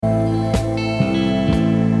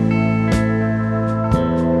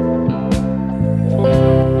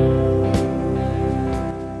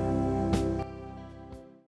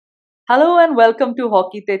Hello and welcome to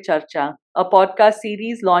Hockey Te Charcha, a podcast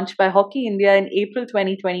series launched by Hockey India in April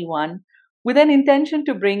 2021 with an intention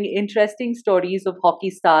to bring interesting stories of hockey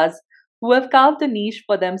stars who have carved a niche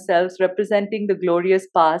for themselves representing the glorious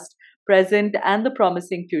past, present, and the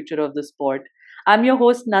promising future of the sport. I'm your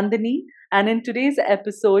host Nandini, and in today's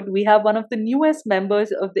episode, we have one of the newest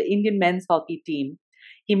members of the Indian men's hockey team.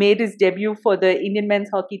 He made his debut for the Indian men's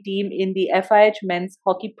hockey team in the FIH Men's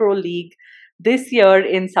Hockey Pro League this year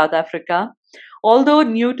in South Africa. Although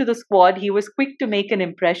new to the squad, he was quick to make an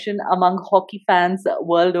impression among hockey fans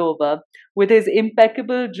world over with his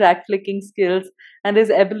impeccable drag flicking skills and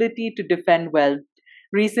his ability to defend well.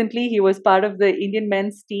 Recently, he was part of the Indian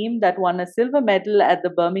men's team that won a silver medal at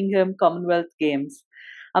the Birmingham Commonwealth Games.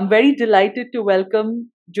 I'm very delighted to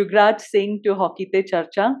welcome Jugraj Singh to Hockey Te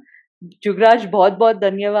Charcha. Jugraj बहुत बहुत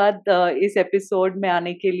धन्यवाद इस episode में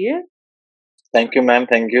आने के लिए. Thank you, ma'am.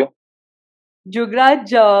 Thank you.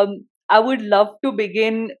 Jugraj, I would love to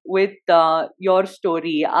begin with your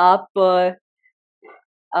story. आप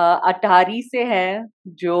अटारी से हैं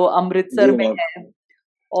जो अमृतसर में है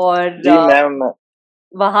और जी मैम,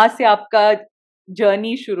 वहां से आपका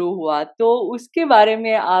जर्नी शुरू हुआ, तो उसके बारे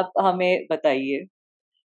में आप हमें बताइए.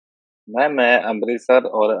 मैम मैं अमृतसर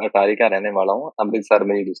और अटारी का रहने वाला हूँ. अमृतसर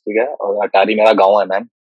मेरी डिस्ट्रिक्ट है और अटारी मेरा गांव है मैम,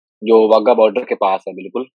 जो वाघा बॉर्डर के पास है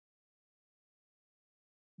बिल्कुल.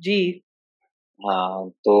 जी. हाँ,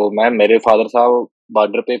 तो मैम मेरे फादर साहब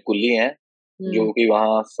बॉर्डर पे कुली हैं, जो कि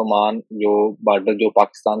वहाँ सामान जो बॉर्डर जो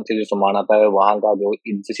पाकिस्तान से जो सामान आता है वहाँ का जो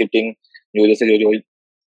इनसे शिफ्टिंग जो जैसे जो जो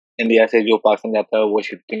इंडिया से जो पाकिस्तान जाता है वो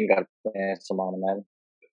शिफ्टिंग करते हैं सामान मैम.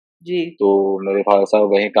 जी. तो मेरे फादर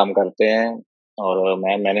साहब वहीं काम करते हैं और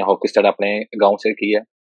मैंने हॉकी स्टार्ट अपने गांव से की है.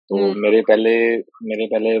 तो मेरे पहले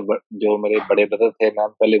जो मेरे बड़े ब्रदर थे मैम,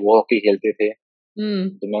 पहले वो हॉकी खेलते थे.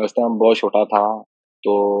 तो मैं उस टाइम बहुत छोटा था.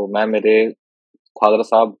 तो मैं मेरे फादर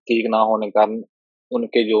साहब ठीक ना होने के कारण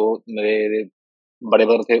उनके जो मेरे बड़े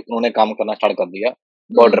ब्रदर थे उन्होंने काम करना स्टार्ट कर दिया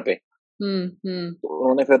बॉर्डर पे. तो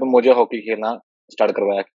उन्होंने फिर मुझे हॉकी खेलना स्टार्ट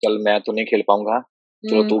करवाया. चल मैं तो नहीं खेल पाऊंगा,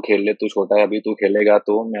 चलो तू खेल ले, तू छोटा है अभी, तू खेलेगा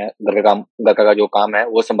तो मैं घर का जो काम है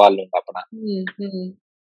वो संभाल लूंगा अपना.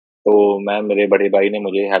 तो मैं मेरे बड़े भाई ने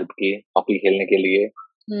मुझे हेल्प की हॉकी खेलने के लिए.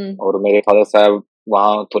 और मेरे फादर साहब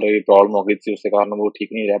वहाँ थोड़ी प्रॉब्लम हो गई थी, उसके कारण वो ठीक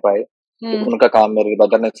नहीं रह पाए. तो उनका काम मेरे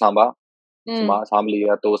ब्रदर ने सांभ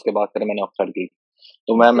लिया. तो उसके बाद फिर मैंने स्टार्ट की.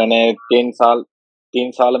 तो मैंने 3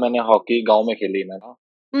 साल मैंने हॉकी गांव में खेली. मैं ना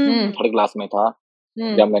थर्ड क्लास में था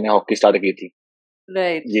जब मैंने हॉकी स्टार्ट की थी.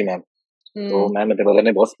 राइट. जी मैम. तो मैम मेरे ब्रदर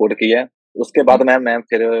ने बहुत सपोर्ट किया है. उसके बाद मैम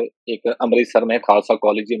फिर एक अमृतसर में खालसा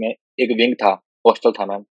कॉलेज में एक विंग था, हॉस्टल था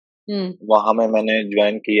मैम. वहां में मैंने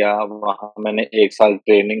ज्वाइन किया. वहां मैंने 1 साल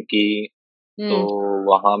ट्रेनिंग की. तो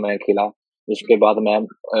वहां मैं खेला. उसके बाद मैम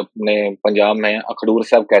अपने पंजाब में अखडूर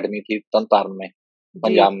साहब अकेडमी थी तरन में,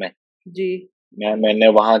 पंजाब में. जी. मैंने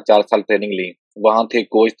वहां 4 साल ट्रेनिंग ली. वहां थे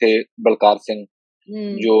कोच थे बलकार सिंह,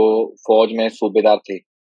 जो फौज में सूबेदार थे.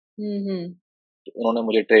 तो उन्होंने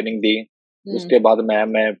मुझे ट्रेनिंग दी. उसके बाद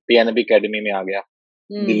मैं पीएनबी अकेडमी में आ गया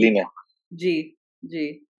दिल्ली में. जी. जी.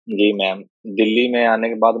 जी मैम. दिल्ली में आने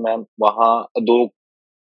के बाद मैम वहाँ दो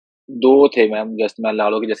दो थे मैम. जैसे मैं ला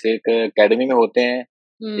लो कि जैसे एक अकेडमी में होते हैं,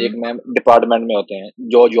 एक मैम डिपार्टमेंट में होते हैं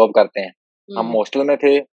जो जॉब करते हैं. हम हॉस्टल में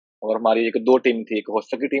थे और हमारी एक दो टीम थी, एक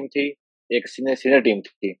हॉस्टल की टीम थी, एक सीनियर टीम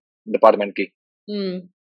थी डिपार्टमेंट की.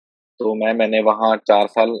 तो मैंने वहाँ 4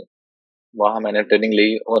 साल वहाँ मैंने ट्रेनिंग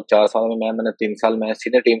ली और 4 साल में मैंने 3 साल में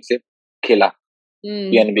सीनियर टीम से खेला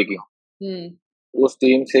पीएनबी की. उस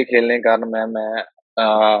टीम से खेलने के कारण मैं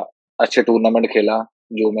अच्छे टूर्नामेंट खेला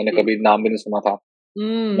जो मैंने कभी नाम भी नहीं सुना था.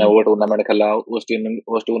 मैं वो टूर्नामेंट खेला. उस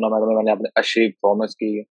टूर्नामेंट में मैंने अपने अच्छी परफॉर्मेंस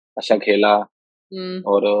की, अच्छा खेला.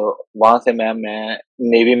 और वहां से मैं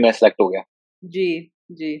नेवी में सेलेक्ट हो गया. जी.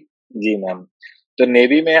 जी. जी मैम. तो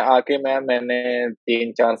नेवी में आके मैंने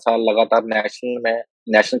 3-4 साल लगातार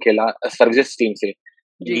नेशनल खेला सर्विसेज टीम से,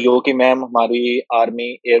 जो कि मैम हमारी आर्मी,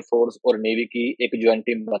 एयरफोर्स और नेवी की एक ज्वाइंट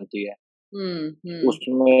टीम बनती है.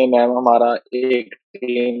 उसमें मैम हमारा एक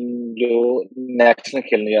टीम जो नेशनल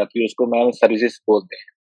खेलने जाती है उसको मैम सर्विसेज बोलते हैं.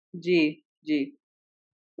 जी. जी.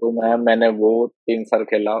 तो मैंने वो 3 साल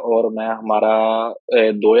खेला और मैं हमारा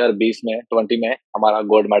 2020 में 20 में हमारा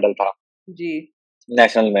गोल्ड मेडल था जी.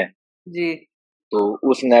 नेशनल में. जी. तो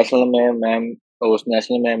उस नेशनल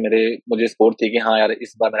में मुझे सपोर्ट थी कि हाँ यार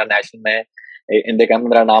इस बार मेरा नेशनल में इंडिया कैंप में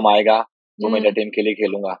मेरा नाम आएगा तो मैं इंडिया टीम के लिए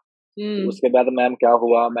खेलूंगा. तो उसके बाद मैम क्या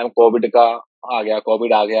हुआ, मैम कोविड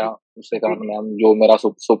आ गया. उसके कारण मैम जो मेरा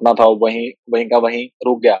सपना था वहीं का वहीं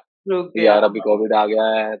रुक गया. यार अभी कोविड आ गया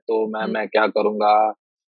है तो मैं क्या करूंगा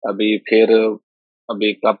अभी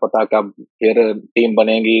कब पता कब फिर टीम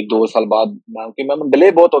बनेगी 2 साल बाद. मैम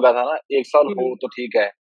डिले बहुत हो गया था ना, 1 साल हो तो ठीक है.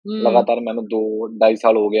 लगातार मैम 2 ढाई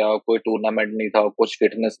साल हो गया, कोई टूर्नामेंट नहीं था, कुछ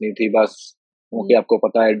फिटनेस नहीं थी, बस क्योंकि आपको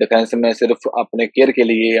पता है डिफेंस में सिर्फ अपने केयर के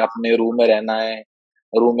लिए अपने रूम में रहना है,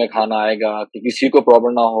 रूम में खाना आएगा कि किसी को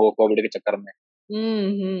प्रॉब्लम ना हो कोविड के चक्कर में।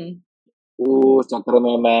 हम्म। उस चक्कर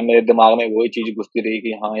में मैं मेरे दिमाग में वही चीज़ घुसती रही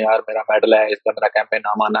कि हाँ यार मेरा मेडल है, इस बार मेरा कैंप में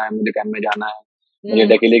नाम आना है, मुझे कैंप में जाना है, मुझे हम्म।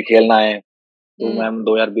 इंडिया के लिए खेलना है। तो हम्म। मैम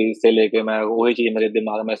 2020 से लेके मैं वही चीज़ मेरे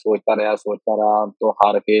दिमाग में सोचता रहा, तो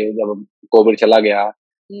हार के जब कोविड चला गया,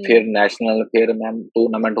 हम्म। फिर नेशनल फिर मैम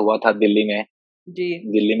टूर्नामेंट हुआ था दिल्ली में। जी।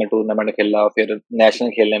 दिल्ली में टूर्नामेंट खेला, फिर नेशनल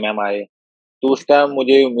खेलने मैम आए। तो उस टाइम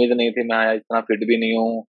मुझे उम्मीद नहीं थी, मैं इतना फिट भी नहीं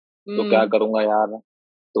हूँ, तो क्या हम्म। करूँगा यार?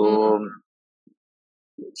 तो हम्म।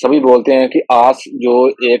 सभी बोलते हैं कि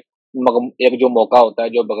एक एक जो मौका होता है,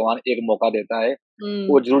 जो भगवान एक मौका देता है, हम्म।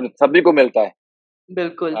 वो ज़रूर सभी को मिलता है।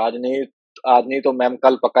 बिल्कुल। आज नहीं आज नहीं तो मैम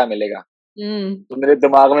कल पक्का मिलेगा। हम्म। तो मेरे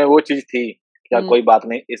दिमाग में वो चीज़ थी, क्या हम्म। कोई बात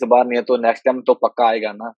नहीं, इस बार नहीं है तो नेक्स्ट टाइम तो पक्का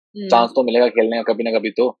आएगा ना, हम्म। चांस तो मिलेगा खेलने का कभी ना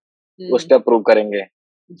कभी तो, उस हम्म। टाइम प्रूव करेंगे।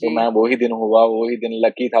 तो जी। मैं वही दिन हुआ, वही दिन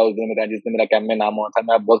लकी था उस दिन मेरा जिस दिन मेरा कैंप में नाम हुआ था,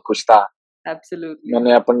 मैं बहुत खुश था। एब्सोल्युटली।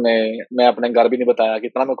 मैंने अपने मैं अपने घर भी नहीं बताया कि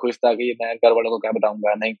इतना मैं खुश था कि मैं घर वालों को क्या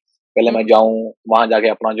बताऊँगा, नहीं, पहले हम्म। मैं जाऊँ, वहाँ जाके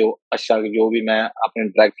अपना जो अच्छा जो भी मैं अपने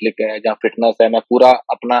ट्रैक फ्लिक है, जहाँ फिटनेस है, मैं पूरा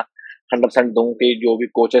अपना 100% दूँ कि जो भी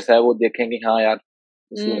कोचेस है वो देखें कि हाँ यार,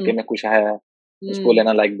 इस लड़के हम्म। में कुछ है, इसको हम्म।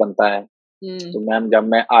 लेना लायक बनता है। हम्म। तो मैम जब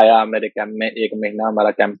मैं आया मेरे कैंप में 1 महीना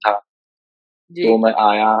हमारा कैंप था, जी। तो मैं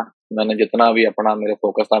आया, मैंने जितना भी अपना मेरे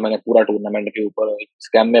फ़ोकस था मैंने पूरा टूर्नामेंट के ऊपर इस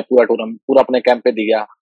कैंप में पूरा अपने कैंप पे दिया।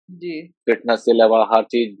 जी। फिटनेस से अलावा हर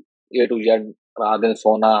चीज़ ए टू ज़ेड रात दिन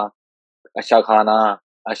सोना, अच्छा खाना,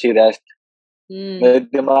 अच्छी रेस्ट। हम्म। मेरे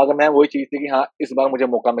दिमाग में वही चीज़ थी कि हाँ, इस बार मुझे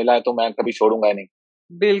मौका मिला है तो मैं कभी छोड़ूँगा नहीं।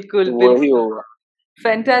 बिल्कुल, तो वही बिल्कुल। होगा क्योंकि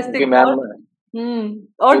फैंटास्टिक। और मैम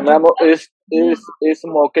और तो मैम दूसरा। इस इस इस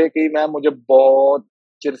मौके की मैम मुझे बहुत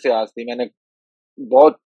चिर से आस थी। मैंने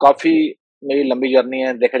बहुत काफ़ी मेरी लंबी जर्नी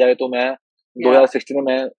है, देखा जाए तो मैं या। 2016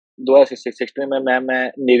 में 2016 में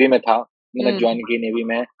मैं नेवी में था, मैंने हुँ। जॉइन की नेवी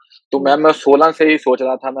में। तो हुँ। मैम मैं 16 से ही सोच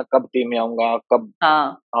रहा था मैं कब टीम में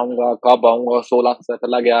हाँ। कब आऊँगा, 16 से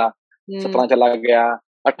चला गया, हुँ। 17 चला गया,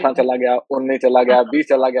 18 या। चला गया, 19 चला गया, 20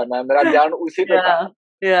 चला गया, मैं मेरा ध्यान उसी पे या। था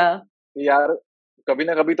या। कि यार कभी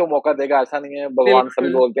ना कभी तो मौका देगा, ऐसा नहीं है, भगवान सभी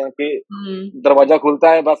बिल्कुल। बोलते हैं कि हुँ। दरवाज़ा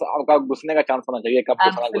खुलता है, बस आपका घुसने का चांस होना चाहिए, कब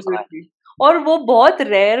घुसना है। एब्सोल्युटली। और वो बहुत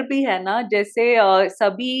रेयर भी है ना, जैसे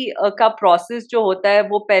सभी का प्रोसेस जो होता है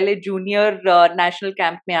वो पहले जूनियर नेशनल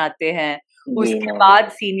कैंप में आते हैं, जी उसके मैम। बाद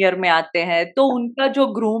सीनियर में आते हैं, तो उनका जो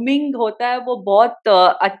ग्रूमिंग होता है वो बहुत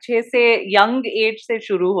अच्छे से यंग एज से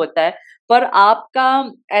शुरू होता है। पर आपका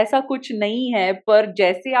ऐसा कुछ नहीं है, पर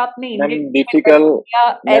जैसे आपने मैम इंडियन टीम में डिफ़िकल्ट सेलेक्ट किया,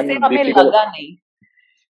 मैम ऐसे हमें डिफ़िकल्ट लगा नहीं।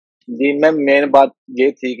 जी, मैम मेन बात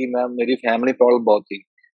ये थी कि मैम मेरी फैमिली प्रॉब्लम बहुत थी,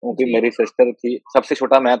 क्योंकि जी। मेरी सिस्टर थी सबसे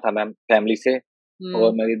छोटा मैं था मैम फैमिली से और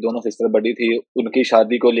हुँ। मेरी दोनों सिस्टर बड़ी थी, उनकी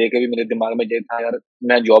शादी को लेके भी मेरे दिमाग में ये था यार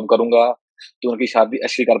मैं जॉब करूँगा, तो उनकी शादी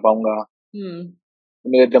अच्छी कर पाऊँगा। हुँ।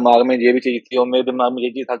 मेरे दिमाग में ये भी चीज़ थी और मेरे दिमाग में ये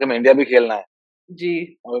चीज़ था कि मैं इंडिया भी खेलना है जी।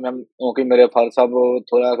 और मैम क्योंकि मेरे फादर साहब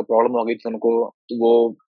थोड़ा प्रॉब्लम हो गई थी उनको, तो वो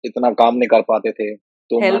इतना काम नहीं कर पाते थे।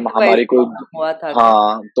 तो मैम हेल्थ वाइज़ हमारी कोई प्रॉब्लम हुआ था क्या?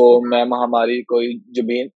 हाँ, तो मैम हमारी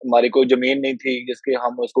कोई ज़मीन नहीं थी जिसकी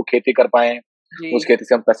हम उसको खेती कर पाएँ। जी। उस खेती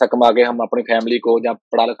से हम पैसा कमा के हम अपनी फैमिली को जहाँ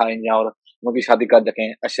पढ़ा-लिखाएँ जाएँ और उनकी शादी कर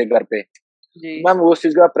सकें अच्छे घर पे। जी। मैम उस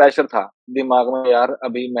चीज़ का प्रेशर था दिमाग में यार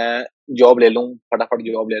अभी मैं जॉब ले लूँ, फटाफट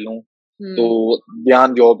जॉब ले लूँ। तो हुँ।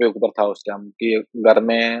 ध्यान जॉब के ऊपर था उस टाइम कि घर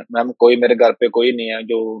में मैम कोई मेरे घर पे कोई नहीं है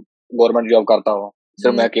जो गवर्नमेंट जॉब करता हो,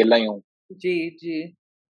 सिर्फ़ मैं हुँ। अकेला ही हूँ। जी, जी।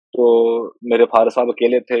 तो मेरे फादर साहब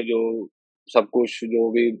अकेले थे जो सब कुछ जो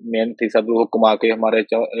भी मेहनत थी सब वो कमा के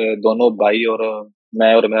दोनों भाई और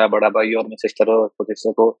मैं और मेरा बड़ा भाई और मेरी सिस्टर और छोटी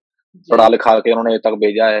सिस्टर को जी। पढ़ा-लिखा के उन्होंने यहाँ तक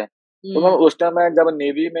भेजा है। तो मैं हुँ। उस टाइम मैं जब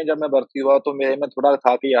नेवी में जब मैं भर्ती हुआ तो मेरे में थोड़ा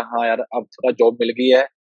था कि हाँ यार, अब थोड़ा जॉब मिल गई है,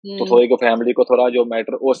 तो हुँ। थोड़ी को फैमिली को थोड़ा जो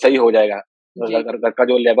मैटर वो सही हो जाएगा। जी। घर घर का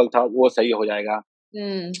जो लेवल था वो सही हो जाएगा।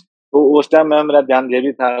 हुँ। तो उस टाइम में मेरा ध्यान ये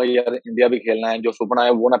भी था यार इंडिया भी खेलना है, जो सपना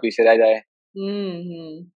है वो ना पीछे रह जाए। हुँ।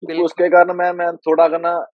 हुँ। तो बिल्कुल। उसके कारण मैं थोड़ा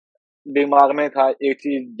ना दिमाग में था, एक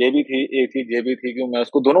चीज़ ये भी थी एक चीज़ ये भी थी कि मैं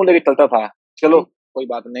उसको दोनों लेके चलता था। चलो जी। कोई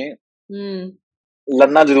बात नहीं, हुँ।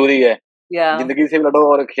 लड़ना ज़रूरी है। या। ज़िंदगी से भी लड़ो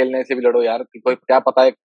और खेलने से भी लड़ो यार, कि कोई क्या पता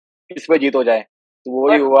है किस पे जीत हो जाए। तो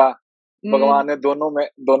वही और हुआ, हुँ। भगवान ने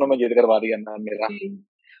दोनों में जीत करवा दिया मैम मेरा जी।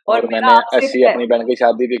 और और मेरा मैंने आपसे ऐसी अपनी बहन की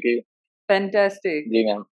शादी भी की। फैंटास्टिक। जी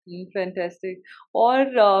मैम। फैंटास्टिक। और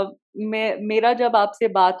मेरा जब आपसे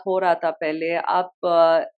बात हो रहा था पहले,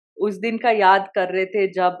 आप उस दिन का याद कर रहे थे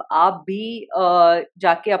जब आप भी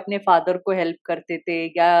जाके अपने फादर को हेल्प करते थे,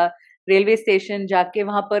 या रेलवे स्टेशन जाके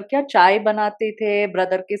वहाँ पर क्या चाय बनाते थे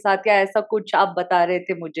ब्रदर के साथ, या ऐसा कुछ आप बता रहे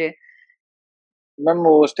थे मुझे? मैम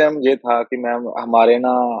उस टाइम ये था कि मैम हमारे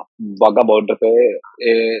ना वाघा बॉर्डर पे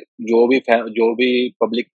जो भी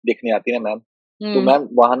पब्लिक देखने आती है ना मैम, तो हुँ, मैम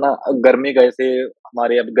वहाँ ना गर्मी का जैसे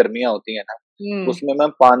हमारे अब गर्मियाँ होती हैं ना, हुँ, उसमें मैम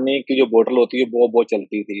पानी की जो बोतल होती है वो बहुत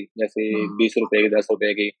चलती थी, जैसे हुँ, ₹20 की,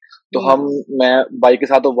 ₹10 की। तो हुँ, मैं बाइक के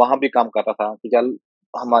साथ तो वहाँ भी काम करता था कि चल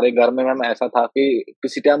हमारे घर में मैम ऐसा था कि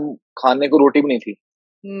किसी टाइम खाने को रोटी भी नहीं थी,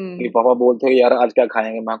 कि हुँ, पापा बोलते हैं, "यार आज क्या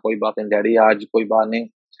खाएँगे?" मैं कोई बात नहीं डैडी आज कोई बात नहीं,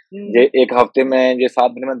 ये हुँ, 1 हफ्ते में ये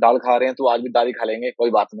 7 दिन में दाल खा रहे हैं, तो आज भी दाल ही खा लेंगे,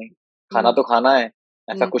 कोई बात नहीं। खाना हुँ, तो खाना है,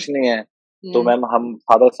 ऐसा हुँ, कुछ नहीं है। तो हुँ, मैम हम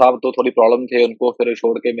फादर साहब तो थोड़ी प्रॉब्लम थे, उनको फिर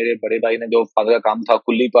छोड़ के मेरे बड़े भाई ने जो फादर का काम था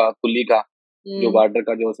कुल्ली का, जो हुँ, बॉर्डर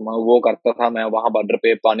का जो सामान वो करता था, मैं वहाँ बॉर्डर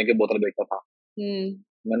पे पानी की बोतल बेचता था। हुँ,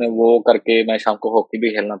 मैंने वो करके मैं शाम को हॉकी भी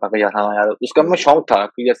खेलना था कि हाँ यार, उसका हुँ, मैं शौक था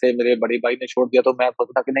कि जैसे मेरे बड़े भाई ने छोड़ दिया तो मैं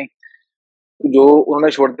सोचता था कि नहीं, जो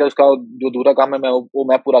उन्होंने छोड़ दिया उसका जो अधूरा काम है मैं वो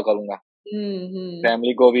मैं पूरा करूँगा। हुँ, हुँ,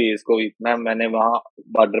 फैमिली को भी, इसको भी। मैंने वहाँ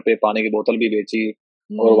बॉर्डर पे पानी की बोतल भी बेची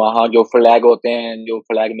और हुँ, वहाँ जो फ्लैग होते हैं, जो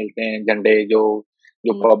फ्लैग मिलते हैं, झंडे जो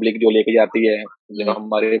जो हुँ, पब्लिक जो लेके जाती है, जो हुँ,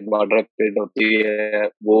 हमारे बॉर्डर पे होती है,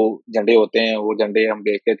 वो झंडे होते हैं, वो झंडे हम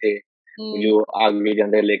बेचते थे। हुँ, जो आगे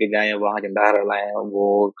झंडे लेके जाएँ, वहाँ झंडा लहराएँ,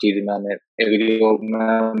 वो चीज़ मैंने एक जो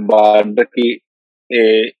मैं बॉर्डर की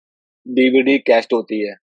ए डीवीडी कैसेट होती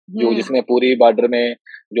है, जो हुँ, जिसमें पूरी बॉर्डर में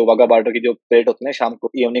जो वाघा बॉर्डर की जो परेड होती है ना शाम को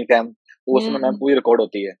इवनिंग टाइम, वो उसमें मैम हुँ, पूरी रिकॉर्ड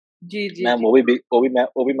होती है। जी, जी, मैं जी, वो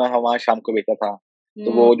भी मैं वहाँ शाम को बेचा था।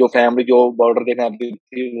 तो हुँ, वो जो फैमिली जो बॉर्डर देखने आती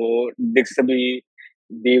थी, वो डिस्क भी,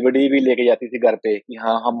 डीवीडी भी लेके जाती थी घर पे कि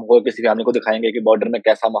हाँ, हम और किसी फैमिली को दिखाएँगे कि बॉर्डर में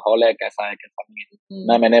कैसा माहौल है, कैसा है, कैसा नहीं है।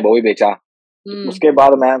 हुँ, मैंने वो भी बेचा। हुँ, उसके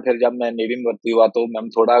बाद मैं फिर जब मैं नेवी में भर्ती हुआ तो मैम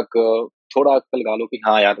थोड़ा अक्ल लगा लो कि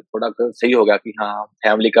हाँ यार, थोड़ा सही हो गया कि हाँ,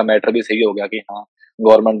 फैमिली का मैटर भी सही हो गया कि हाँ,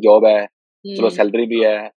 गवर्नमेंट जॉब है, चलो हुँ, सैलरी भी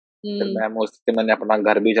है। फिर हुँ, मैम उससे मैंने अपना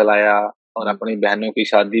घर भी चलाया और हुँ, अपनी बहनों की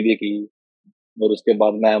शादी भी की और उसके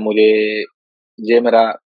बाद मैं मुझे ये मेरा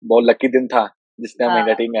बहुत लकी दिन था, जिस टाइम मैं हाँ,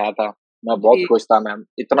 इंडिया टीम में आया था। मैं बहुत जी, खुश था मैम,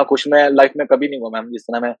 इतना खुश मैं लाइफ में कभी नहीं हुआ मैम,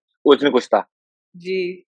 जितना मैं उस दिन खुश था।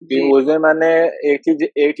 जी, कि जी, उस दिन मैंने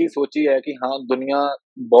एक चीज़ सोची है कि हाँ, दुनिया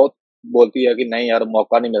बहुत बोलती है कि नहीं यार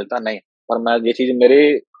मौका नहीं मिलता, नहीं। पर मैं ये चीज़ मेरे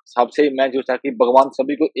हिसाब से मैं जो था कि भगवान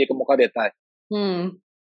सभी को एक मौका देता है, हुँ,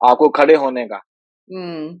 आपको खड़े होने का।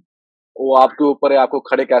 हुँ। वो आपके ऊपर है, आपको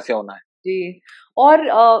खड़े कैसे होना है। जी, और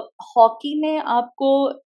हॉकी ने आपको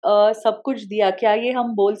सब कुछ दिया, क्या ये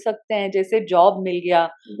हम बोल सकते हैं जैसे जॉब मिल गया,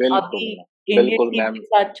 बिल्कुल अभी मैम, इंडियन बिल्कुल टीम मैम। के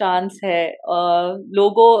साथ चांस है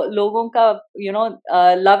लोगों का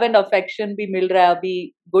लव एंड अफेक्शन भी मिल रहा है अभी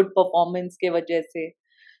गुड परफॉर्मेंस के वजह से।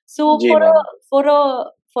 सो जी ma'am.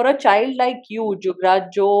 For a child like you Jugraj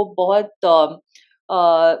जो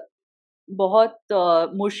अ, बहुत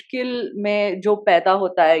मुश्किल में जो पैदा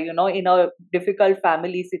होता है इन अ डिफिकल्ट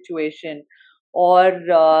फैमिली सिचुएशन और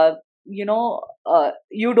you know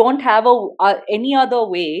you don't have any other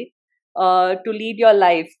way to lead your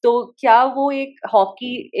life तो क्या वो एक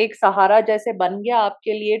हॉकी एक सहारा जैसे बन गया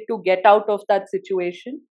आपके लिए to get out of that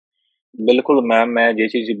situation? बिल्कुल मैम, मैं ये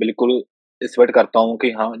चीज़ बिल्कुल एक्सेप्ट करता हूँ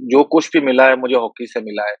कि हाँ, जो कुछ भी मिला है मुझे हॉकी से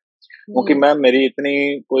मिला है। क्योंकि हुँ, मैम मेरी इतनी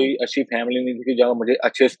कोई अच्छी फैमिली नहीं थी कि जहाँ मुझे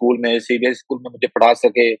अच्छे स्कूल में, सीबीएसई स्कूल में मुझे पढ़ा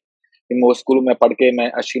सके, कि मैं उस स्कूल में पढ़ के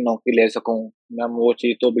मैं अच्छी नौकरी ले सकूँ। मैम वो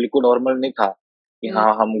चीज़ तो बिल्कुल नॉर्मल नहीं था, कि हुँ,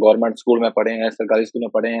 हाँ, हम गवर्नमेंट स्कूल में पढ़े हैं, सरकारी स्कूल में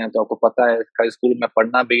पढ़े हैं, तो आपको पता है सरकारी स्कूल में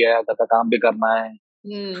पढ़ना भी है, घर का काम भी करना है।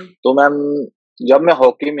 हुँ, तो मैम जब मैं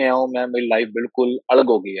हॉकी में आया हूँ, मैम मेरी लाइफ़ बिल्कुल अलग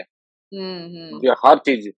हो गई है। हुँ, हुँ, मुझे हर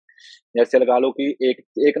चीज़ जैसे लगा लो कि एक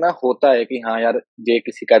एक ना होता है कि हाँ यार, ये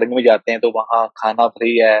किसी अकेडमी में जाते हैं तो वहाँ खाना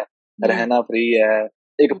फ्री है, हुँ, रहना फ्री है,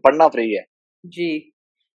 एक हुँ, पढ़ना फ्री है। जी,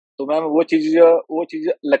 तो मैम वो चीज़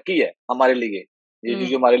लकी है हमारे लिए। ये हुँ,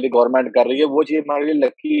 जो हमारे लिए गवर्नमेंट कर रही है, वो चीज़ हमारे लिए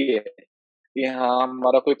लकी है कि हाँ,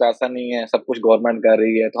 हमारा कोई पैसा नहीं है, सब कुछ गवर्नमेंट कर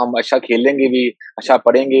रही है, तो हम अच्छा खेलेंगे भी, अच्छा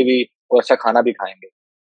पढ़ेंगे भी और अच्छा खाना भी खाएँगे।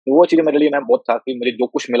 तो वो चीज़ मेरे लिए मैम बहुत था कि मुझे जो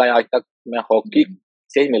कुछ मिला है आज तक, मैं हॉकी हुँ,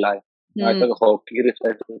 से ही मिला है। मैं आज हुँ, तक हॉकी की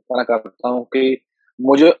रिस्पेक्ट इतना करता हूँ कि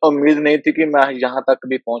मुझे उम्मीद नहीं थी कि मैं यहाँ तक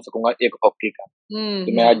भी पहुँच सकूँगा एक हॉकी का। हुँ,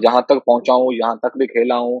 कि मैं हुँ, आज जहाँ तक पहुँचा हूँ, यहाँ तक भी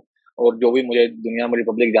खेला हूँ और जो भी मुझे दुनिया में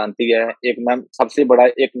रिपब्लिक जानती है। एक मैम सबसे बड़ा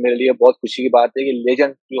एक मेरे लिए बहुत खुशी की बात है कि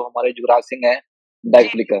लेजेंड जो हमारे युवराज सिंह हैं, बैक जी,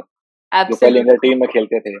 फ्लिकर, जो पहले इंडिया एब्सोल्यूटली, टीम में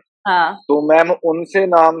खेलते थे। हाँ। तो मैम उनसे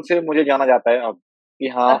नाम से मुझे जाना जाता है अब, कि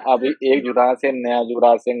हाँ, अभी एक युवराज से नया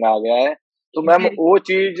युवराज सिंह आ गया है। तो मैम जी, वो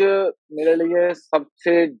चीज़ मेरे लिए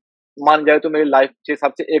सबसे मान जाए तो मेरी लाइफ़ से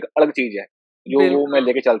सबसे एक अलग चीज़ है, जो वो मैं बिल्कुल।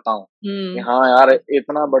 लेके चलता हूँ, कि हुँ, हाँ यार,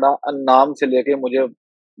 इतना बड़ा नाम से लेके मुझे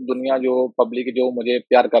दुनिया जो पब्लिक जो मुझे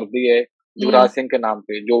प्यार करती है, हुँ, युवराज सिंह के नाम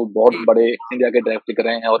पे, जो बहुत जी, बड़े इंडिया के ड्राफ्ट पिक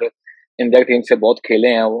रहे हैं और इंडिया की टीम से बहुत खेले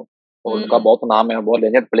हैं वो और उनका हुँ, बहुत नाम है, बहुत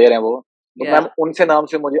लेजेंड प्लेयर हैं वो। तो या मैम उनसे नाम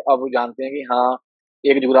से मुझे अब जानते हैं कि हाँ,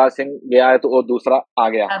 एक युवराज सिंह गया है तो वो दूसरा आ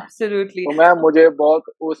गया। एब्सोल्युटली। तो मैम मुझे बहुत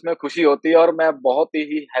उसमें खुशी होती है और मैं बहुत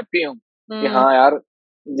ही हैप्पी हूँ कि हुँ। हाँ यार,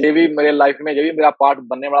 ये भी मेरे लाइफ में ये भी मेरा पार्ट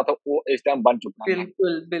बनने वाला था, वो इस टाइम बन चुका है मैम।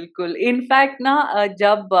 बिल्कुल, बिल्कुल। इनफैक्ट ना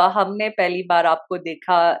जब हमने पहली बार आपको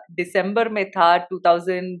देखा दिसंबर में था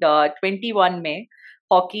 2021 में,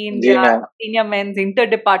 हॉकी जी India ma'am. Senior men's inter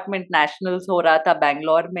department nationals हो रहा था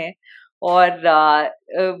बैंगलोर में और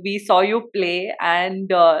we saw you play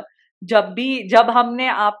and जब हमने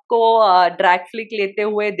आपको ड्रैग फ्लिक लेते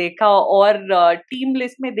हुए देखा और टीम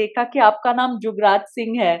लिस्ट में देखा कि आपका नाम जुगराज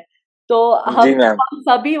सिंह है, तो जी मैम। हम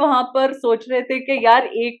सभी वहां पर सोच रहे थे कि यार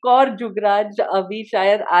एक और जुगराज अभी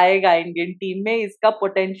शायद आएगा इंडियन टीम में, इसका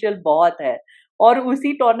पोटेंशियल बहुत है। और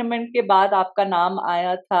उसी टूर्नामेंट के बाद आपका नाम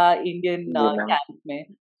आया था इंडियन जी मैम। कैंप में।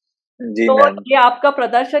 जी तो मैम। ये आपका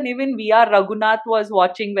प्रदर्शन even we are Raghunath was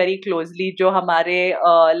watching very closely, जो हमारे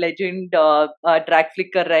लेजेंड ड्रैग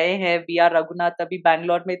फ्लिक कर रहे हैं। वी आर रघुनाथ अभी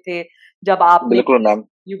बैंगलोर में थे जब आपने बिल्कुल ma'am.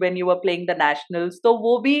 You when you were playing the nationals, तो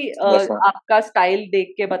वो भी यस मैम। आपका स्टाइल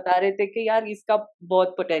देख के बता रहे थे कि यार इसका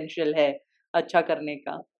बहुत पोटेंशियल है अच्छा करने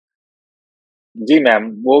का। जी मैम,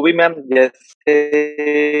 वो भी मैम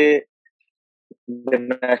जैसे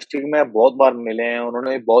जिम्नास्टिक में बहुत बार मिले हैं,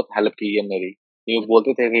 उन्होंने बहुत हेल्प की है मेरी। ये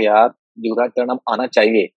बोलते थे कि यार युवराज तेरा नाम आना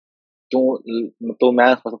चाहिए। तो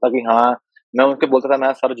मैं सोचता था कि हाँ, मैं उनके बोलता था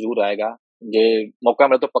मैं सर ज़रूर आएगा, ये मौका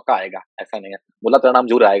मिला तो पक्का आएगा, ऐसा नहीं है। बोला तेरा नाम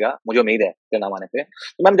ज़रूर आएगा, मुझे उम्मीद है तेरे नाम आने पे।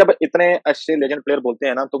 तो मैम जब इतने अच्छे लेजेंड प्लेयर बोलते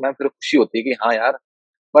हैं ना, तो मैम फिर खुशी होती है कि हाँ यार,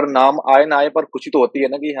 पर नाम आए ना आए पर खुशी तो होती है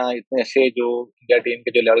ना कि हाँ, इतने अच्छे जो इंडिया टीम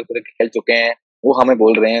के जो लेवल पे खेल चुके हैं, वो हमें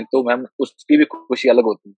बोल रहे हैं, तो मैम उसकी भी खुशी अलग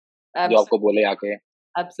होती है, जो आपको बोले आके।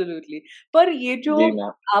 एब्सोल्युटली। पर ये जो जी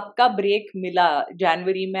मैम। आपका ब्रेक मिला,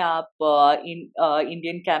 जनवरी में आप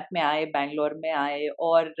इंडियन कैंप में आए, बैंगलोर में आए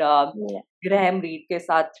और जी ग्रैहम रीड के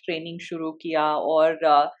साथ ट्रेनिंग शुरू किया और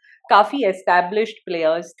काफ़ी एस्टैब्लिश्ड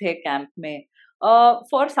प्लेयर्स थे कैंप में।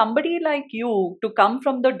 For somebody like you to come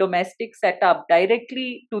from the domestic setup directly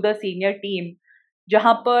to the senior team,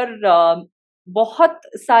 जहाँ पर बहुत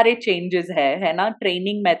सारे चेंजेस है ना?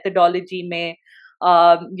 ट्रेनिंग मेथोडोलॉजी में,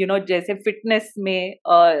 जैसे फिटनेस में,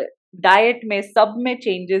 डाइट में, सब में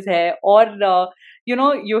चेंजेस है और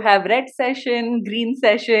you have red session, green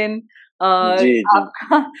session, जी, जी।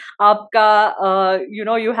 आपका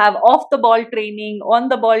आपका you have off the ball training, on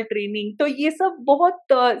the ball training, तो ये सब बहुत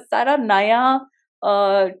सारा नया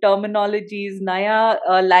टर्मिनोलॉजीज,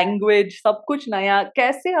 नया लैंग्वेज, सब कुछ नया।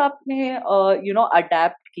 कैसे आपने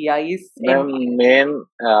अडेप्ट किया इस मैम मेन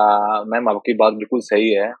मैम आपकी बात बिल्कुल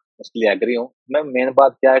सही है, उसके लिए एग्री हूँ। मैम मेन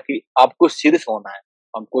बात क्या है कि आपको सीरियस होना है।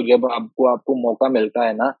 आपको जब आपको आपको मौका मिलता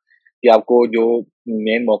है ना, कि आपको जो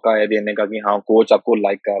मेन मौका है देने का कि हाँ, कोच आपको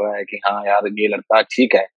लाइक कर रहा है कि हाँ यार, ये लड़का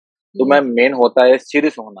ठीक है। तो हुँ, मैम मेन होता है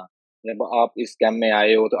सीरियस होना। जब आप इस कैंप में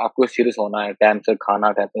आए हो, तो आपको सीरियस होना है, टाइम से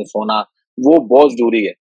खाना, टाइम से सोना, वो बहुत ज़रूरी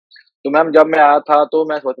है। तो मैम जब मैं आया था, तो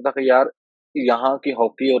मैं सोचा था कि यार, यहाँ की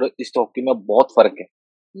हॉकी और इस हॉकी में बहुत फ़र्क है।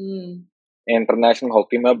 हुँ, इंटरनेशनल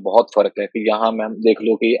हॉकी में बहुत फ़र्क है कि यहाँ मैम देख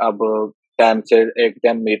लो कि अब टाइम से एक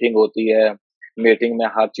टाइम मीटिंग होती है, मीटिंग में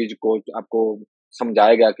हर चीज़ कोच आपको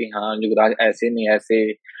समझाएगा कि हाँ, युवराज ऐसे नहीं ऐसे,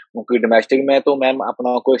 क्योंकि डोमेस्टिक में तो मैम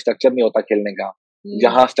अपना कोई स्ट्रक्चर नहीं होता खेलने का। हुँ,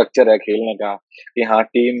 यहाँ स्ट्रक्चर है खेलने का, कि हाँ,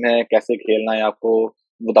 टीम है, कैसे खेलना है आपको,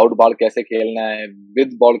 विदाउट बॉल कैसे खेलना है,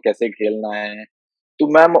 विद बॉल कैसे खेलना है। तो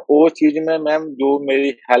मैम वो चीज़ में मैम जो मेरी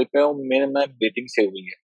हेल्प है, वो मेरे मैम मीटिंग से हुई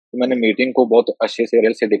है। तो मैंने मीटिंग को बहुत अच्छे से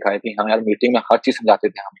रियल से दिखाया कि हाँ यार, मीटिंग में हर चीज़ समझाते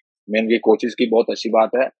थे हमें। मेन ये कोचेज़ की बहुत अच्छी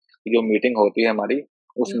बात है कि जो मीटिंग होती है हमारी,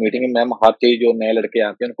 उस हुँ, मीटिंग में मैम हर चीज़ जो नए लड़के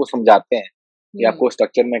आते हैं उनको समझाते हैं कि हुँ, आपको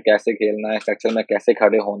स्ट्रक्चर में कैसे खेलना है, स्ट्रक्चर में कैसे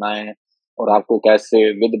खड़े होना है और आपको कैसे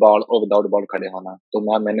विद बॉल और विदाउट बॉल खड़े होना है। तो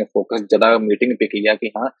मैम मैंने फोकस ज़्यादा मीटिंग पे किया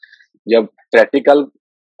कि हाँ, जब प्रैक्टिकल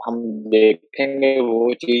हम देखेंगे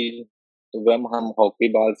वो चीज़, तो मैम हम हॉकी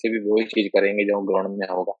बॉल से भी वही चीज़ करेंगे जो ग्राउंड में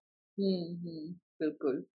होगा। हुँ, हुँ,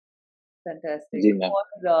 बिल्कुल, जी फैंटास्टिक। मैम।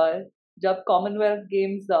 और जब कॉमनवेल्थ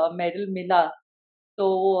गेम्स मेडल मिला, तो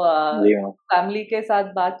जी मैम। फैमिली के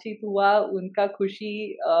साथ बातचीत हुआ, उनका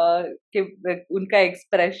खुशी के उनका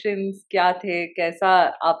एक्सप्रेशंस क्या थे? कैसा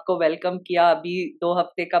आपको वेलकम किया? अभी 2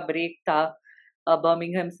 हफ्ते का ब्रेक था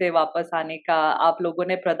बर्मिंघम से वापस आने का। आप लोगों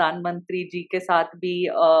ने प्रधानमंत्री जी के साथ भी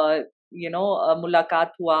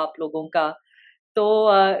मुलाकात हुआ आप लोगों का। तो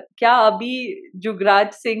क्या अभी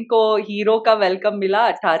जुगराज सिंह को हीरो का वेलकम मिला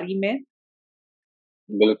अटारी में?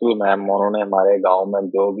 बिल्कुल मैम, उन्होंने हमारे गाँव में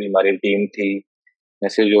जो भी हमारी टीम थी,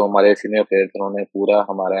 जैसे जो हमारे सीनियर प्लेयर थे, उन्होंने पूरा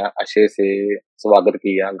हमारा अच्छे से स्वागत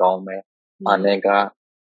किया गाँव में हुँ, आने का,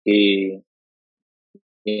 कि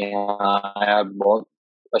हाँ यार, बहुत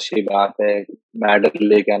अच्छी बात है। मेडल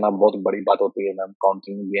लेके आना बहुत बड़ी बात होती है मैम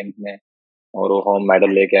काउंटिंग गेम्स में। और वो हम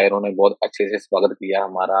मेडल लेके आए, उन्होंने बहुत अच्छे से स्वागत किया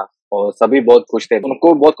हमारा और सभी बहुत खुश थे।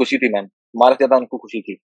 उनको बहुत खुशी थी मैम, हमारे से ज़्यादा उनको खुशी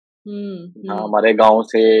थी। हुँ, हाँ, हुँ, हमारे गाँव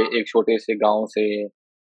से, एक छोटे से गाँव से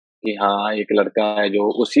कि हाँ, एक लड़का है जो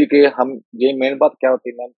उसी के हम ये मेन बात क्या होती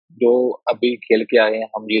है मैम, जो अभी खेल के आए हैं,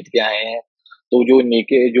 हम जीत के आए हैं, तो जो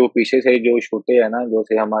नीचे जो पीछे से जो छोटे हैं ना,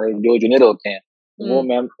 जैसे हमारे जो जूनियर होते हैं, वो हुँ,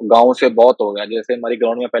 मैम गाँव से बहुत हो गया। जैसे हमारी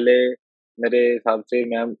ग्राउंड में पहले मेरे हिसाब से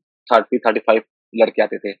मैम 30-35 लड़के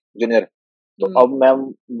आते थे, जूनियर, तो हुँ, अब मैम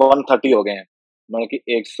 130 हो गए हैं, मतलब कि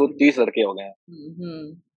 130 लड़के हो गए हैं। हुँ,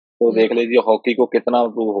 हुँ, तो हुँ, देख लीजिए हॉकी को कितना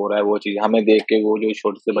वो हो रहा है वो चीज़, हमें देख के वो जो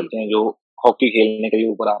छोटे से जी, बच्चे हैं, जो हॉकी खेलने के लिए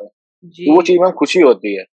ऊपर आ रहे हैं। तो वो जी, चीज़ में खुशी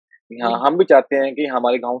होती है कि हाँ, हुँ, हम भी चाहते हैं कि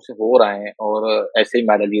हमारे गाँव से हो रहे हैं और ऐसे ही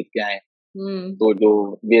मेडल जीत के आएँ, हुँ, तो जो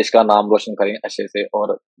देश का नाम रोशन करें अच्छे से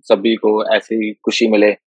और सभी को ऐसे ही खुशी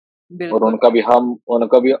मिले और बिल्कुल। उनका भी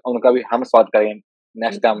हम स्वागत करें।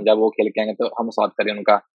 हुँ, नेक्स्ट टाइम जब वो खेल के आएँगे तो हम स्वागत करें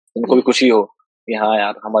उनका, उनको हुँ, भी खुशी हो कि हाँ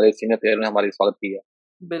यार, हमारे सीनियर प्लेयर ने हमारी स्वागत की है।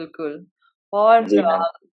 बिल्कुल। और जी मैम।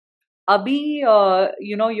 अभी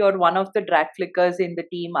you are one of the drag flickers in the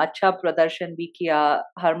team, अच्छा प्रदर्शन भी किया।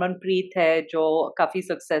 हरमनप्रीत है जो काफ़ी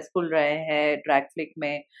सक्सेसफुल रहे हैं ड्रैग फ्लिक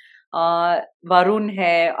में। वरुण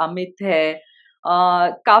है, अमित है।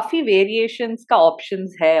 काफ़ी वेरिएशंस का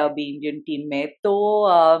ऑप्शंस है अभी इंडियन टीम में। तो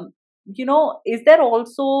इज़ देयर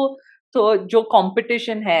आल्सो तो जो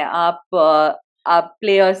कॉम्पिटिशन है आप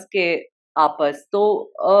प्लेयर्स के आपस, तो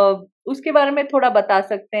उसके बारे में थोड़ा बता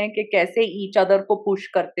सकते हैं कि कैसे ईच अदर को पुश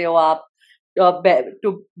करते हो आप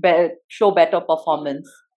to show better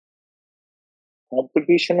performance?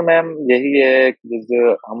 Competition ma'am यही है कि जैसे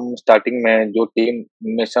हम स्टार्टिंग में जो टीम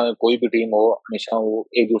हमेशा कोई भी टीम हो, हमेशा वो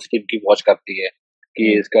एक-दूसरे टीम की वॉच करती है, कि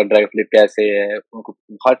हुँ, इसका ड्राइव फ्लिप कैसे है,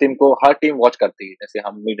 उनको हर टीम वॉच करती है। जैसे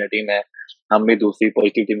हम भी इंडिया टीम है, हम भी दूसरी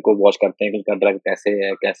पॉजिटिव टीम को वॉच करते हैं कि उनका ड्राइव कैसे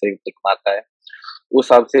है, कैसे किक मारता है। उस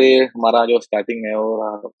हिसाब से हमारा जो स्टार्टिंग है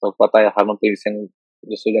वो तो पता है हरमनप्रीत सिंह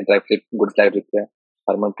जिससे drive flip good drive flip है,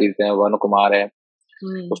 हरमनप्रीत है, वरुण कुमार है।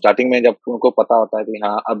 तो हुँ, स्टार्टिंग में जब उनको पता होता है कि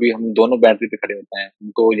हाँ, अभी हम दोनों बैटरी पे खड़े होते हैं,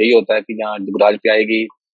 उनको यही होता है कि जहाँ युवराज पे आएगी,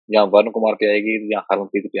 या वरुण कुमार पे आएगी, या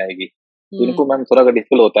हरमनप्रीत पे आएगी। तो हुँ, इनको मैम थोड़ा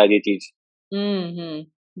डिफिकल्ट होता है ये चीज़। हुँ, हुँ,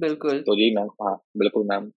 बिल्कुल। तो जी मैम, हाँ, बिल्कुल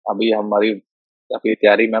मैम। अभी हमारी काफ़ी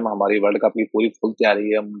तैयारी मैम हमारी वर्ल्ड कप की पूरी फुल तैयारी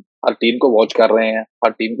है। हम हर टीम को वॉच कर रहे हैं,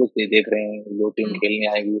 हर टीम को देख रहे हैं, जो टीम हुँ, खेलने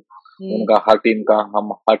आएगी, हुँ, उनका हर टीम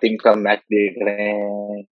का मैच देख रहे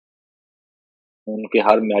हैं। उनके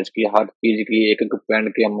हर मैच की, हर चीज़ की एक-एक पॉइंट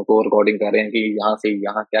की हमको रिकॉर्डिंग कर रहे हैं कि यहाँ से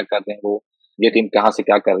यहाँ क्या कर रहे हैं वो, ये टीम कहाँ से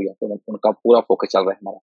क्या कर रही है। तो उनका पूरा फ़ोकस चल रहा है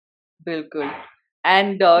हमारा। बिल्कुल।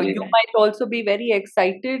 And ji you ma'am. Might also be very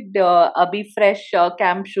excited, अभी फ्रेश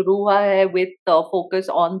कैंप शुरू हुआ है with focus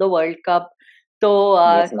on the world cup. तो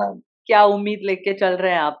यस मैम। क्या उम्मीद लेके चल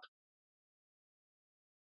रहे हैं आप?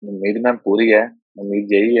 उम्मीद मैम पूरी है।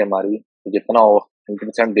 उम्मीद यही है हमारी कि जितना हो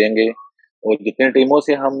 100% देंगे और जितनी टीमों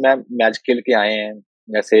से हम मैम मैच खेल के आए हैं,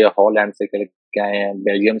 जैसे हॉलैंड से खेल के आए हैं,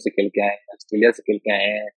 बेल्जियम से खेल के आए हैं, ऑस्ट्रेलिया से खेल के आए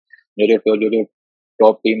हैं, जो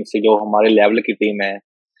टॉप टीम से जो हमारे लेवल की टीम है,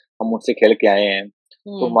 हम उनसे खेल के आए हैं।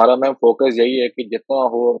 तो हुँ, हमारा मैम फ़ोकस यही है कि जितना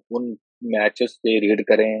हो उन मैचेस से रीड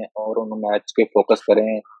करें और उन मैच पे फ़ोकस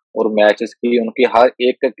करें और मैचेस की उनकी हर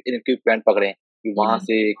एक इनकी पॉइंट पकड़ें कि वहाँ हुँ,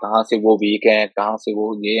 से कहाँ से वो वीक हैं, कहाँ से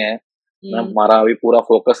वो ये हैं। मैम हुँ, हमारा अभी पूरा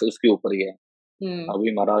फ़ोकस उसके ऊपर ही है। हुँ,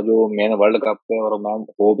 अभी हमारा जो मेन वर्ल्ड कप है और मैम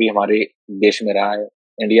वो भी हमारे देश में रहा है,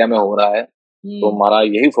 इंडिया में हो रहा है। तो हुँ, हमारा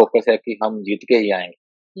यही फ़ोकस है कि हम जीत के ही आएँगे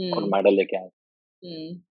और हुँ, मेडल लेके आएँ।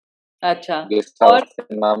 हुँ। अच्छा। जिस हिसाब और से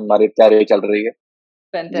मैम हमारी तैयारी चल रही है।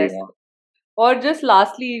 जी मैम। फैंटास्टिक। और जस्ट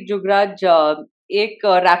लास्टली जुगराज, एक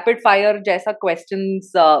रैपिड फायर जैसा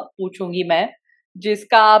क्वेश्चंस पूछूंगी मैं,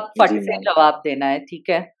 जिसका आप जी फट से मैम। जवाब देना है, ठीक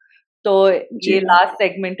है? तो जी ये मैम। लास्ट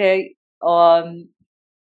सेगमेंट है।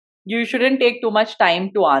 You shouldn't take too much time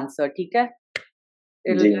to answer, ठीक है?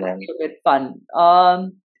 It will ji just ma'am. Be a bit fun.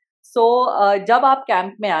 सो जब आप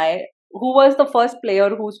कैंप में आए, who was the first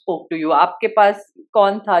player who spoke to you? आपके पास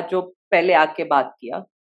कौन था जो पहले आके बात किया?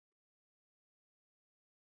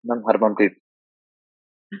 मैम हरमनप्रीत।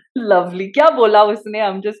 लवली, क्या बोला उसने? I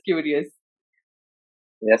am just curious.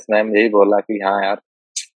 Yes ma'am, यही बोला कि हाँ यार,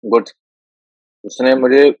 गुड। उसने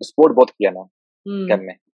मुझे सपोर्ट बहुत किया ना हुँ, कैम्प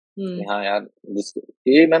में कि हुँ, हाँ यार, जिस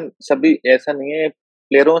ये मैम सभी ऐसा नहीं है,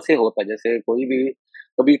 प्लेयरों से होता है। जैसे कोई भी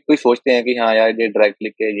कभी कोई सोचते हैं कि हाँ यार ये ड्राइव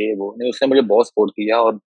क्लिक है, ये वो नहीं, उसने मुझे बहुत सपोर्ट किया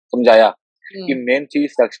और समझाया कि हुँ, मेन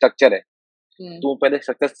चीज़ स्ट्रक्चर है। हुँ। तू पहले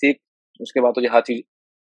स्ट्रक्चर सीख, उसके बाद तुझे हर चीज़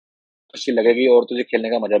अच्छी लगेगी और तुझे खेलने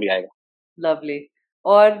का मज़ा भी आएगा। लवली।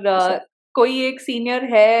 और जी। कोई एक सीनियर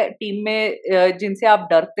है टीम में जिनसे आप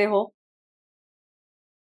डरते हो?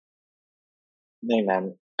 नहीं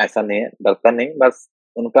मैम, ऐसा नहीं है, डरता नहीं, बस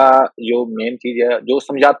उनका जो मेन चीज़ है, जो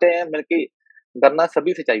समझाते हैं मतलब कि डरना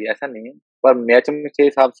सभी से चाहिए, ऐसा नहीं है। पर मैच में के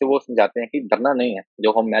हिसाब से वो समझाते हैं कि डरना नहीं है,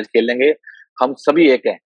 जो हम मैच खेल लेंगे, हम सभी एक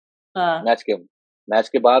हैं हाँ। मैच के मैच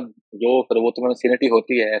के बाद जो फिर वो तुम्हें सीनियरिटी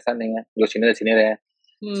होती है, ऐसा नहीं है, जो सीनियर सीनियर हैं,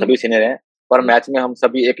 हुँ, सभी सीनियर हैं, पर हुँ, मैच में हम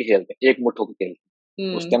सभी एक ही खेलते हैं, एक मुट्ठ होके खेलते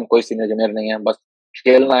हैं। उस हुँ, टाइम कोई सीनियर जूनियर नहीं है, बस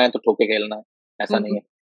खेलना है तो ठोक के खेलना है, ऐसा हुँ, नहीं हुँ, है।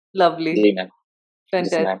 लवली, जी ma'am,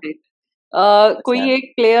 yes ma'am, fantastic. Yes कोई मैम।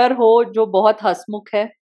 एक प्लेयर हो जो बहुत हँसमुख है?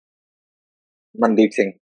 Mandeep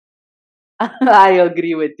Singh, I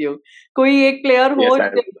agree with you. कोई एक प्लेयर हो यस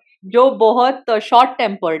मैम। जो जो बहुत शॉर्ट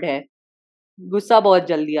टेम्पर्ड है, गुस्सा बहुत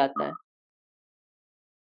जल्दी आता है?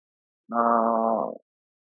 अ,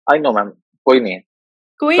 आई नो मैम, कोई नहीं है,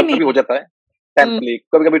 कोई नहीं कभी-कभी हो है। जाता है, हुँ, टेम्पली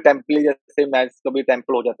कभी-कभी टेम्पली जैसे मैच कभी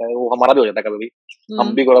टेम्पल हो जाता है, वो हमारा भी हो जाता है कभी-कभी, हम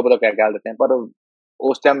हुँ, भी थोड़ा-बहुत क्या डाल देते हैं, पर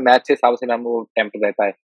उस टाइम मैच के हिसाब से मैम वो टेम्पर रहता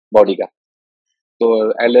है हुँ, बॉडी का, तो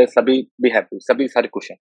एल्ले सभी भी हैप्पी, सभी सारे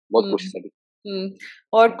खुश हैं, बहुत हुँ, खुश हैं सभी। हुँ।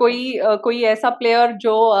 और कोई ऐसा प्लेयर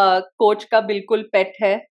जो कोच का बिल्कुल पेट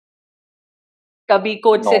है? कभी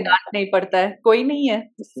कोच नो से मैम, डाँट नहीं पड़ता है? कोई नहीं है?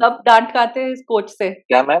 सब डाँट खाते हैं इस कोच से?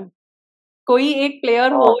 क्या मैम? कोई एक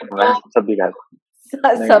प्लेयर हाँ हो मैम, जो सभी का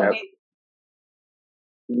नहीं मैम, सभी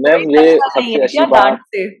कोई मैम ये डरता नहीं सबसे है अच्छी क्या बात डाँट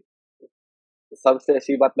से? सबसे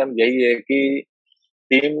अच्छी बात मैम यही है कि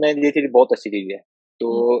टीम में ये चीज़ बहुत अच्छी चीज़ है,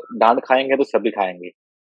 हुँ, तो डाँट खाएँगे तो सभी खाएँगे,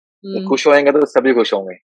 तो हुँ, खुश होएँगे तो सभी खुश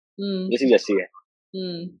होंगे, हुँ, ये चीज़ अच्छी है।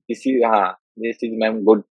 हुँ, इसी हाँ, ये चीज़ मैम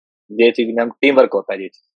गुड ये चीज़ मैम टीम वर्क होता है ये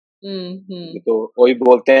चीज़। हुँ, ये हुँ, तो वही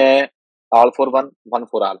बोलते हैं all for one, one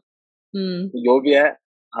for all. हुँ, जो भी है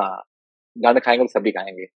हाँ, डाँट खाएँगे तो सभी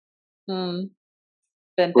खाएँगे, हुँ,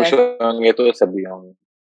 खुश फैंटास्टिक, होंगे तो सभी होंगे।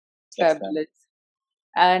 Yes ma'am, fabulous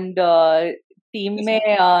and team yes में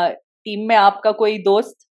मैम। टीम में आपका कोई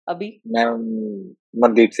दोस्त अभी? मैम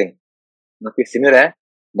मनदीप सिंह, उनके सीनियर है,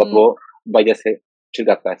 बट हुँ, वो वजह से चिढ़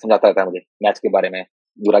जाता है, समझाता रहता है मुझे मैच के बारे में।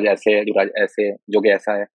 युवराज ऐसे है, युवराज ऐसे है, जोगे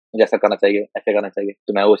ऐसा है, मुझे ऐसा करना चाहिए, ऐसे करना चाहिए।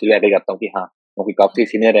 तो मैं वो चीज़ें एग्री करता हूँ कि हाँ, क्योंकि काफ़ी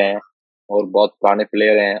सीनियर हैं और बहुत पुराने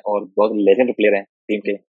प्लेयर हैं और बहुत लेजेंड प्लेयर हैं टीम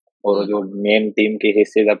के और हुँ, जो मेन टीम के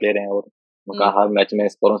हिस्से का प्लेयर हैं और उनका हुँ, हर मैच में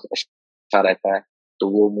स्कोर अच्छा रहता है, तो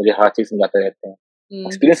वो मुझे हर चीज़ समझाते रहते हैं। हुँ,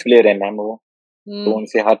 एक्सपीरियंस प्लेयर है मैम वो, तो हुँ,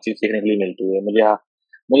 उनसे हर चीज़ सीखने के लिए मिलती है।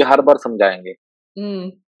 मुझे हर बार समझाएँगे।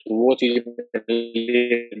 हुँ, तो वो चीज़ मेरे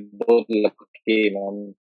लिए बहुत लकी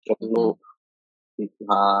मैम चलो हुँ,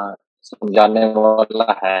 हाँ, समझाने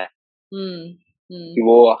वाला है हुँ, हुँ, कि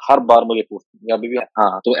वो हर बार मुझे जब भी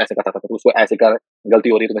हाँ, तू ऐसे करता था, तो उसको ऐसे कर, गलती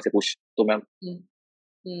हो रही है तो मेरे से पूछ। तो ma'am hmm,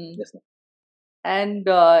 hmm. Yes ma'am, and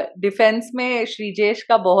defence में श्रीजेश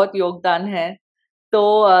का बहुत योगदान है। तो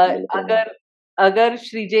बिल्कुल मैम। अगर अगर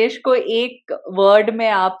श्रीजेश को एक वर्ड में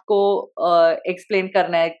आपको एक्सप्लेन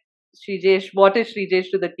करना है, Sreejesh what is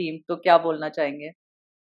Sreejesh to the team तो क्या बोलना चाहेंगे?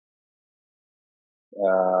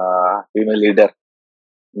 फीमेल लीडर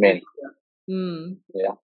मेन हुँ, या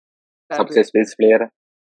सबसे फैबुलस। एक्सपीरियंस प्लेयर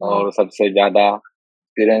हुँ, और सबसे ज़्यादा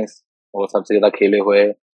एक्सपीरियंस और सबसे ज़्यादा खेले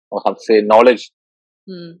हुए और सबसे नॉलेज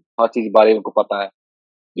हुँ, हर चीज़ बारे में उनको पता है।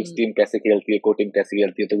 किस हुँ, टीम कैसे खेलती है, कोई टीम कैसे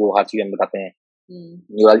खेलती है, तो वो हर चीज़ हमें बताते हैं। हुँ,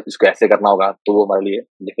 युवराज इसको ऐसे करना होगा, तो वो हमारे लिए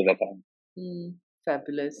दिक्कत रहता है। हुँ,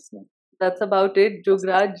 फैबुलस। इसमें दैट्स अबाउट इट बस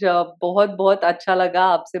जुगराज बहुत-बहुत अच्छा लगा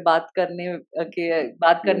आपसे बात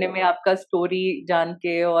करने में आपका स्टोरी जान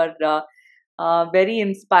के और वेरी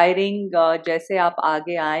इंस्पायरिंग जैसे आप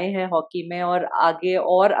आगे आए हैं हॉकी में और आगे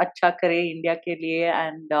और अच्छा करें इंडिया के लिए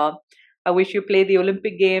and I wish you play the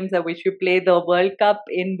Olympic games I wish you play the world cup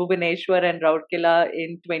in Bhubaneswar and Rourkela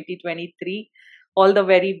in 2023 all the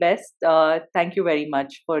very best thank you very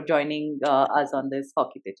much for joining us on this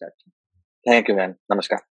hockey पे चर्चा thank you ma'am,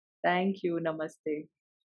 नमस्कार, thank you namaste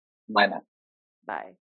bye ma'am. bye